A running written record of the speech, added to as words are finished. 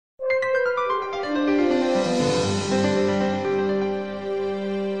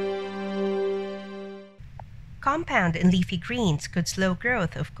compound in leafy greens could slow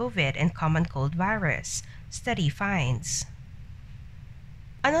growth of COVID and common cold virus, study finds.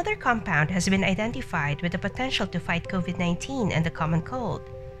 Another compound has been identified with the potential to fight COVID-19 and the common cold.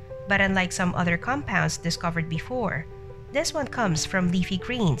 But unlike some other compounds discovered before, this one comes from leafy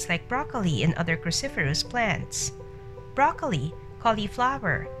greens like broccoli and other cruciferous plants. Broccoli,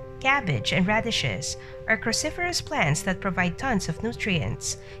 cauliflower, cabbage, and radishes are cruciferous plants that provide tons of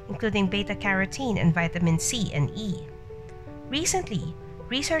nutrients, including beta-carotene and vitamin C and E. Recently,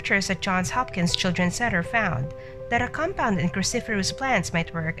 researchers at Johns Hopkins Children's Center found that a compound in cruciferous plants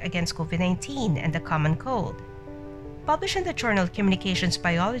might work against COVID-19 and the common cold. Published in the journal Communications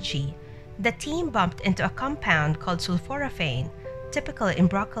Biology, the team bumped into a compound called sulforaphane, typical in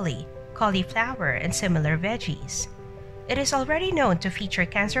broccoli, cauliflower, and similar veggies. It is already known to feature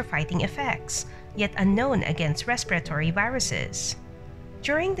cancer-fighting effects, yet unknown against respiratory viruses.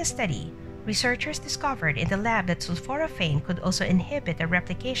 During the study, researchers discovered in the lab that sulforaphane could also inhibit the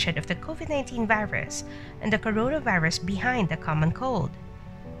replication of the COVID-19 virus and the coronavirus behind the common cold.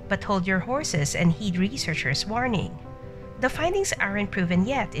 But hold your horses and heed researchers' warning. The findings aren't proven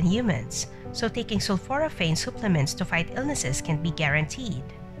yet in humans, so taking sulforaphane supplements to fight illnesses can't be guaranteed.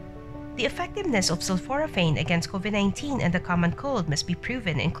 The effectiveness of sulforaphane against COVID-19 and the common cold must be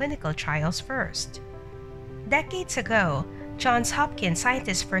proven in clinical trials first. Decades ago, Johns Hopkins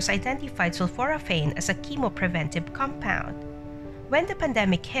scientists first identified sulforaphane as a chemopreventive compound. When the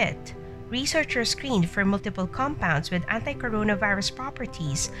pandemic hit, researchers screened for multiple compounds with anti-coronavirus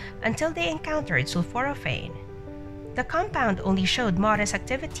properties until they encountered sulforaphane. The compound only showed modest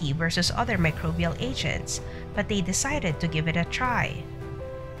activity versus other microbial agents, but they decided to give it a try.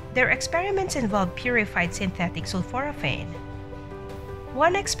 Their experiments involved purified synthetic sulforaphane.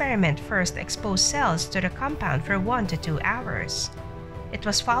 One experiment first exposed cells to the compound for 1 to 2 hours. It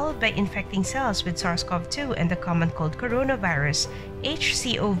was followed by infecting cells with SARS-CoV-2 and the common cold coronavirus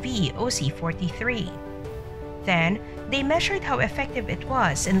HCOV-OC43. Then, they measured how effective it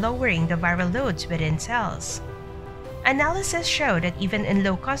was in lowering the viral loads within cells. Analysis showed that even in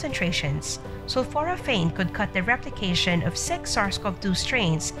low concentrations, sulforaphane could cut the replication of 6 SARS-CoV-2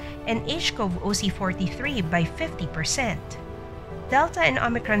 strains and HCOV-OC43 by 50%. Delta and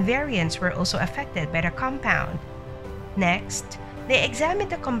Omicron variants were also affected by the compound. Next, they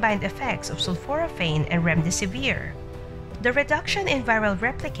examined the combined effects of sulforaphane and remdesivir. The reduction in viral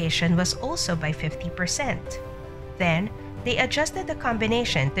replication was also by 50%. Then, they adjusted the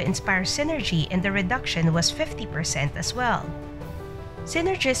combination to inspire synergy, and the reduction was 50% as well.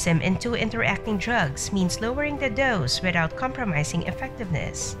 Synergism in 2 interacting drugs means lowering the dose without compromising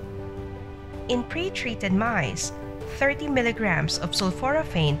effectiveness. In pre-treated mice, 30 milligrams of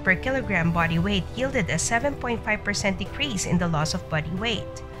sulforaphane per kilogram body weight yielded a 7.5% decrease in the loss of body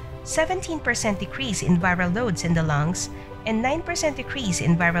weight, 17% decrease in viral loads in the lungs, and 9% decrease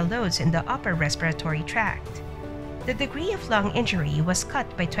in viral loads in the upper respiratory tract. The degree of lung injury was cut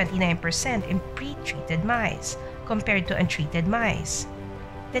by 29% in pre-treated mice compared to untreated mice.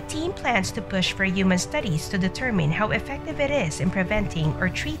 The team plans to push for human studies to determine how effective it is in preventing or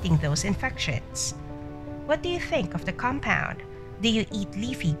treating those infections. What do you think of the compound? Do you eat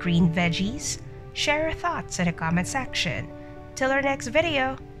leafy green veggies? Share your thoughts in the comment section. Till our next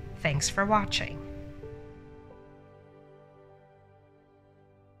video, thanks for watching.